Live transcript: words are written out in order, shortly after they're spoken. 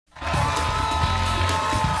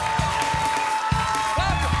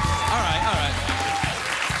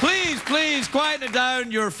quieten it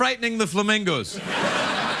down. You're frightening the flamingos.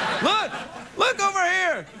 Look! Look over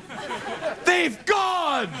here! They've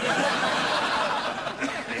gone!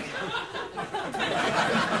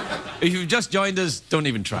 If you've just joined us, don't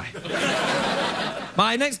even try.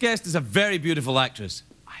 My next guest is a very beautiful actress.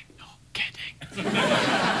 I'm not kidding.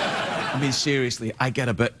 I mean, seriously, I get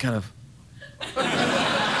a bit kind of...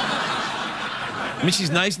 I mean,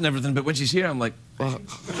 she's nice and everything, but when she's here, I'm like... Oh.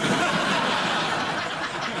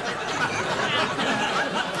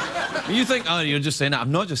 You think, oh, you're just saying that.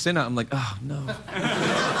 I'm not just saying that. I'm like, oh, no.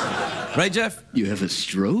 Right, Jeff? You have a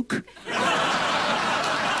stroke?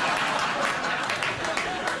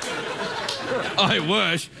 I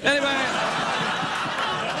wish. Anyway,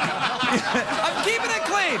 I'm keeping it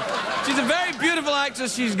clean. She's a very beautiful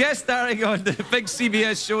actress. She's guest starring on the big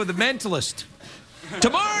CBS show, The Mentalist.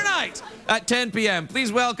 Tomorrow night at 10 p.m.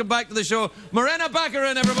 Please welcome back to the show, Morena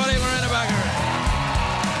Baccarin, everybody. Morena Baccarin.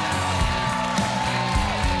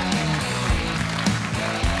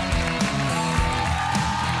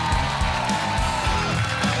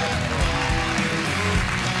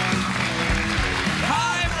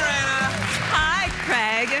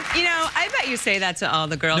 You know, I bet you say that to all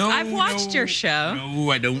the girls. I've watched your show.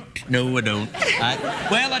 No, I don't. No, I don't.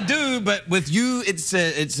 Well, I do, but with you, it's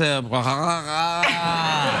How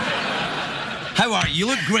are you? You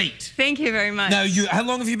look great. Thank you very much. Now, how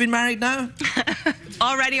long have you been married now?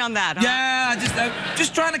 Already on that, huh? Yeah,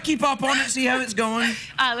 just trying to keep up on it, see how it's going.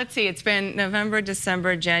 Let's see, it's been November,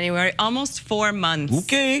 December, January, almost 4 months.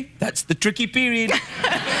 Okay, that's the tricky period.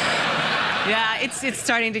 Yeah, it's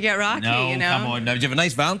starting to get rocky, you know? Come on. Now, did you have a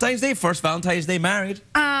nice Valentine's Day? First Valentine's Day married?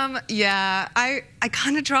 Yeah, I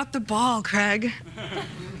kind of dropped the ball, Craig.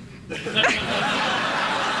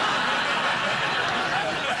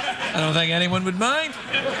 I don't think anyone would mind.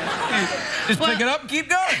 Just pick it up and keep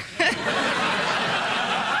going.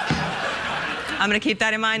 I'm gonna keep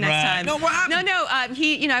that in mind next time. No, what happened? No,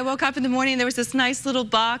 you know, I woke up in the morning and there was this nice little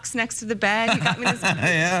box next to the bed. He got me this,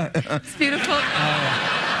 this beautiful...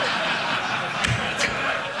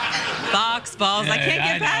 box, balls, I can't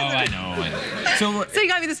get past it. I know. So you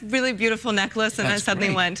got me this really beautiful necklace and I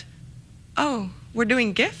suddenly went, oh, we're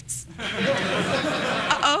doing gifts?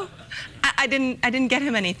 Uh-oh. I didn't get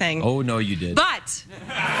him anything. Oh, no, you did. But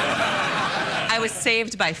I was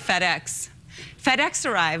saved by FedEx. FedEx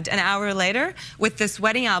arrived an hour later with this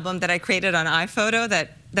wedding album that I created on iPhoto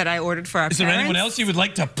that I ordered for our parents. Is there anyone else you would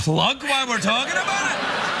like to plug while we're talking about it?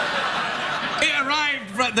 It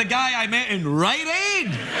arrived from the guy I met in Rite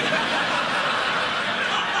Aid.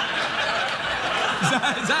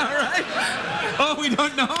 Is that right? Oh, we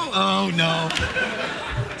don't know? Oh, no.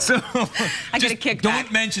 So, I get a kickback.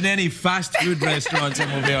 Don't mention any fast food restaurants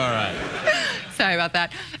and we'll be all right. Sorry about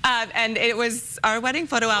that. And it was our wedding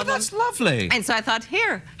photo album. Oh, that's lovely. And so I thought,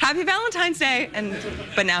 here, happy Valentine's Day.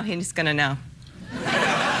 But now he's gonna know.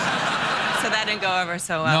 So that didn't go over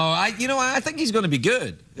so well. No, I think he's going to be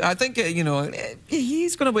good. I think,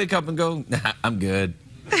 he's going to wake up and go, nah, I'm good.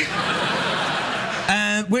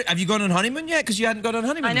 Have you gone on honeymoon yet? Because you hadn't gone on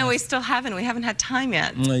honeymoon. I know, we still haven't. We haven't had time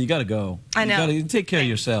yet. No, you got to go. I know. You got to take care of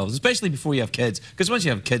yourselves, especially before you have kids. Because once you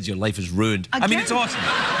have kids, your life is ruined. Again? I mean, it's awesome.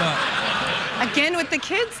 But... Again with the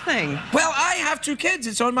kids thing. Well, I have 2 kids.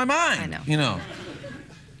 It's on my mind. I know. You know.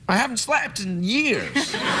 I haven't slept in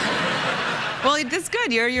years. Well, it's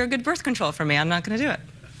good. You're a good birth control for me. I'm not going to do it.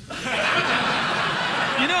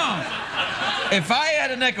 You know, if I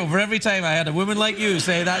had a nickel for every time I had a woman like you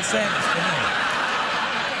say that sentence to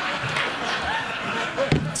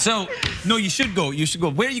me. So, no, you should go. You should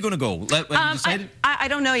go. Where are you going to go? Have you decided? I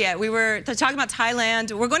don't know yet. We were talking about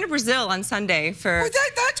Thailand. We're going to Brazil on Sunday for... Well,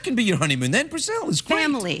 that can be your honeymoon then. Brazil is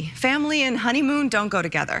great. Family and honeymoon don't go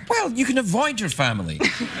together. Well, you can avoid your family.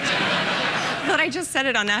 But I just said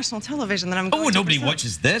it on national television that I'm going to nobody Brazil.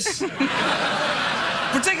 watches this.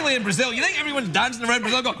 Particularly in Brazil. You think everyone's dancing around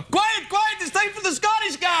Brazil going, quiet, quiet, it's time for the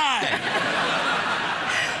Scottish guy.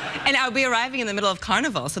 And I'll be arriving in the middle of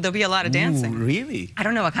Carnival, so there'll be a lot of dancing. Ooh, really? I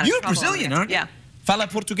don't know what kind of You're trouble Brazilian, aren't you? Yeah. Fala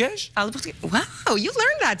português? Wow, you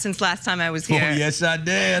learned that since last time I was here. Oh, yes, I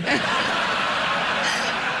did.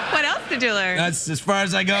 What else did you learn? That's as far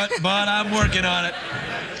as I got, but I'm working on it.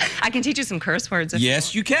 I can teach you some curse words.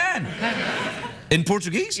 Yes, you can. In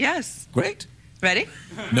Portuguese? Yes. Great. Ready?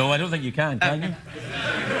 No, I don't think you can you?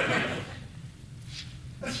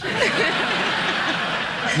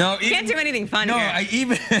 No, you can't do anything fun here.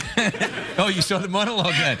 No, Oh, you saw the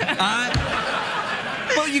monologue then.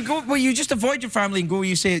 Well, you just avoid your family and go.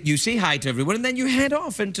 You say hi to everyone, and then you head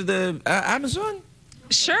off into the Amazon.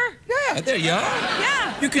 Sure. Yeah, there you are.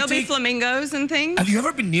 Yeah. There'll be flamingos and things. Have you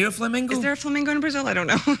ever been near a flamingo? Is there a flamingo in Brazil? I don't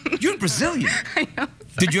know. You're Brazilian. I know.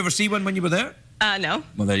 Did you ever see one when you were there? No.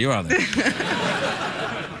 Well, there you are then.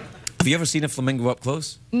 Have you ever seen a flamingo up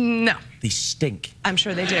close? No. They stink. I'm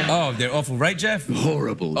sure they do. Oh, they're awful, right, Jeff?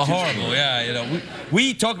 Horrible. Oh, horrible, yeah. You know,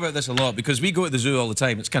 we talk about this a lot because we go to the zoo all the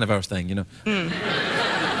time. It's kind of our thing, you know.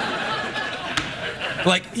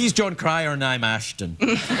 Like, he's John Cryer and I'm Ashton.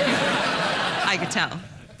 I could tell.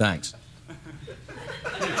 Thanks.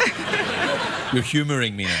 You're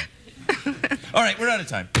humouring me now. All right, we're out of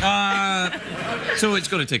time. So it's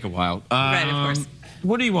going to take a while. Right, of course.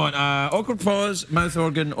 What do you want? Awkward pause, mouth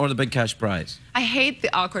organ, or the big cash prize? I hate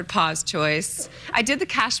the awkward pause choice. I did the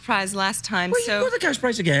cash prize last time, Well, so... you got the cash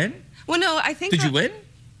prize again? Well, no, I think... Did you win?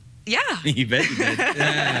 Yeah. You bet you did.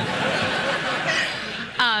 Yeah.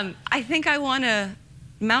 I think I want a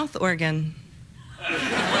mouth organ.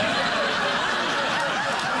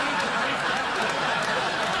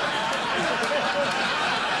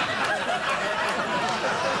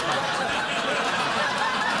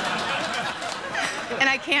 And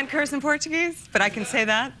I can't curse in Portuguese, but I can say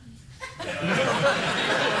that.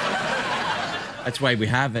 That's why we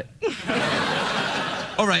have it.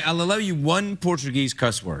 All right, I'll allow you one Portuguese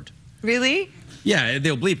cuss word. Really? Yeah,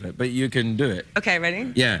 they'll bleep it, but you can do it. Okay,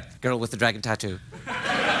 ready? Yeah. Girl with the dragon tattoo.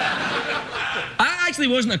 That actually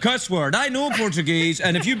wasn't a cuss word. I know Portuguese,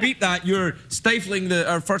 and if you beat that, you're stifling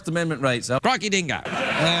our First Amendment rights. Rocky Dinga. Oh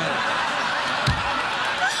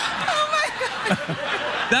my God.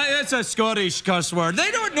 That's a Scottish cuss word. They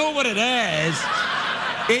don't know what it is.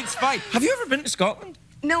 It's fine. Have you ever been to Scotland?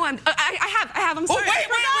 No, I have. I'm sorry. Oh, wait.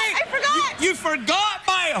 I forgot. You forgot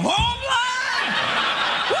my homeland?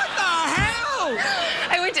 What the hell?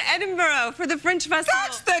 I went to Edinburgh for the Fringe Festival.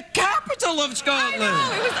 That's the capital of Scotland. I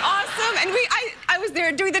know, it was awesome. And I was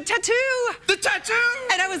there doing the tattoo. The tattoo.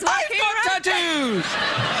 And I was walking I've got around. tattoos.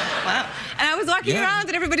 Wow. And I was walking around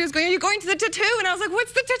and everybody was going, "Are you going to the tattoo?" And I was like,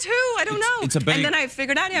 "What's the tattoo? I don't know." It's a big... And then I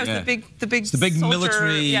figured out, yeah, it was the big It's the big soldier,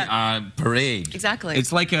 military parade. Exactly.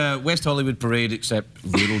 It's like a West Hollywood parade, except a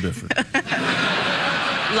little different.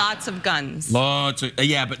 Lots of guns. Lots of...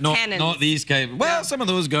 yeah, but not these kind. Well, No. some of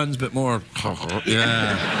those guns, but more...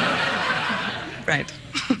 yeah. Right.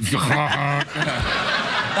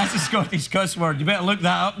 That's a Scottish cuss word. You better look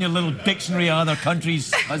that up in your little dictionary of other countries'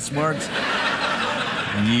 cuss words.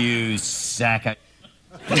 You sack of...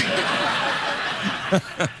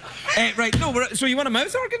 right, no, so you want a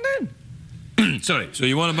mouth organ then? Sorry, so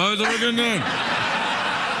you want a mouth organ then?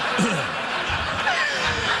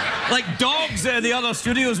 Like dogs at the other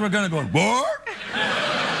studios were going to go, what?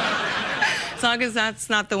 As long as that's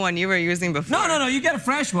not the one you were using before. No, you get a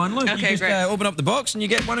fresh one. Look, Okay, you just great. open up the box and you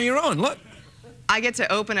get one of your own. Look. I get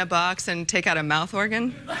to open a box and take out a mouth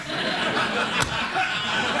organ?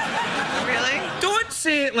 Really? Don't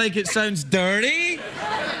say it like it sounds dirty.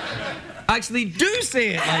 Actually, do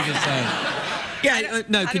say it like it sounds. Yeah,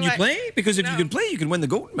 now, can you play? Because if you can play, you can win the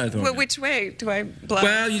golden mouth organ. Well, which way do I blow?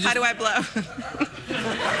 Well, you just... How do I blow?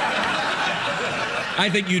 I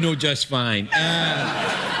think you know just fine.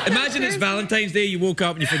 Imagine it's Valentine's Day, you woke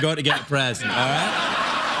up and you forgot to get a present, all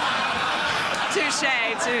right? Touche.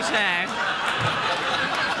 Seriously.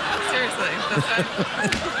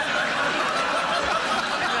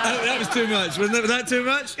 That was too much, wasn't it? Was that too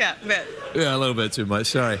much? Yeah, a bit. Yeah, a little bit too much,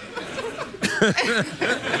 sorry.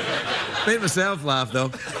 Made myself laugh,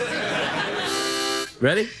 though.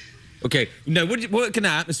 Ready? Okay, now what kind of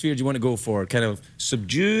atmosphere do you want to go for? Kind of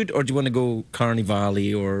subdued, or do you want to go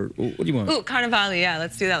carnival-y, or what do you want? Ooh, carnival, yeah,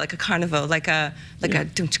 let's do that, like a carnival, like a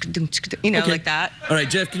dum chicka dum chicka, you know, Okay. like that. All right,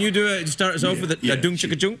 Jeff, can you do it? Start us off with a dung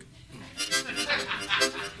chicka junk?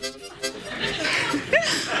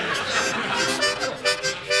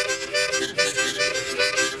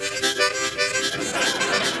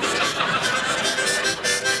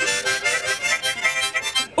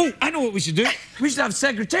 Oh, I know what we should do. We should have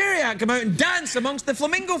Secretariat come out and dance amongst the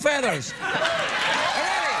flamingo feathers. Ready?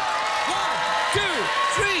 1, 2,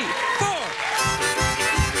 3, 4.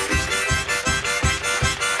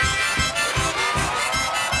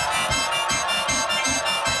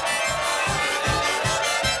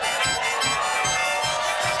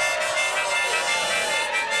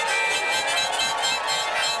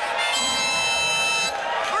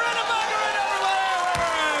 Morena Baccarin,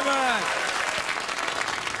 everybody!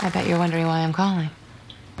 I bet you're wondering why I'm calling.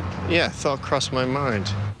 Yeah, thought crossed my mind.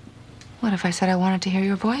 What if I said I wanted to hear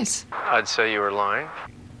your voice? I'd say you were lying.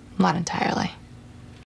 Not entirely.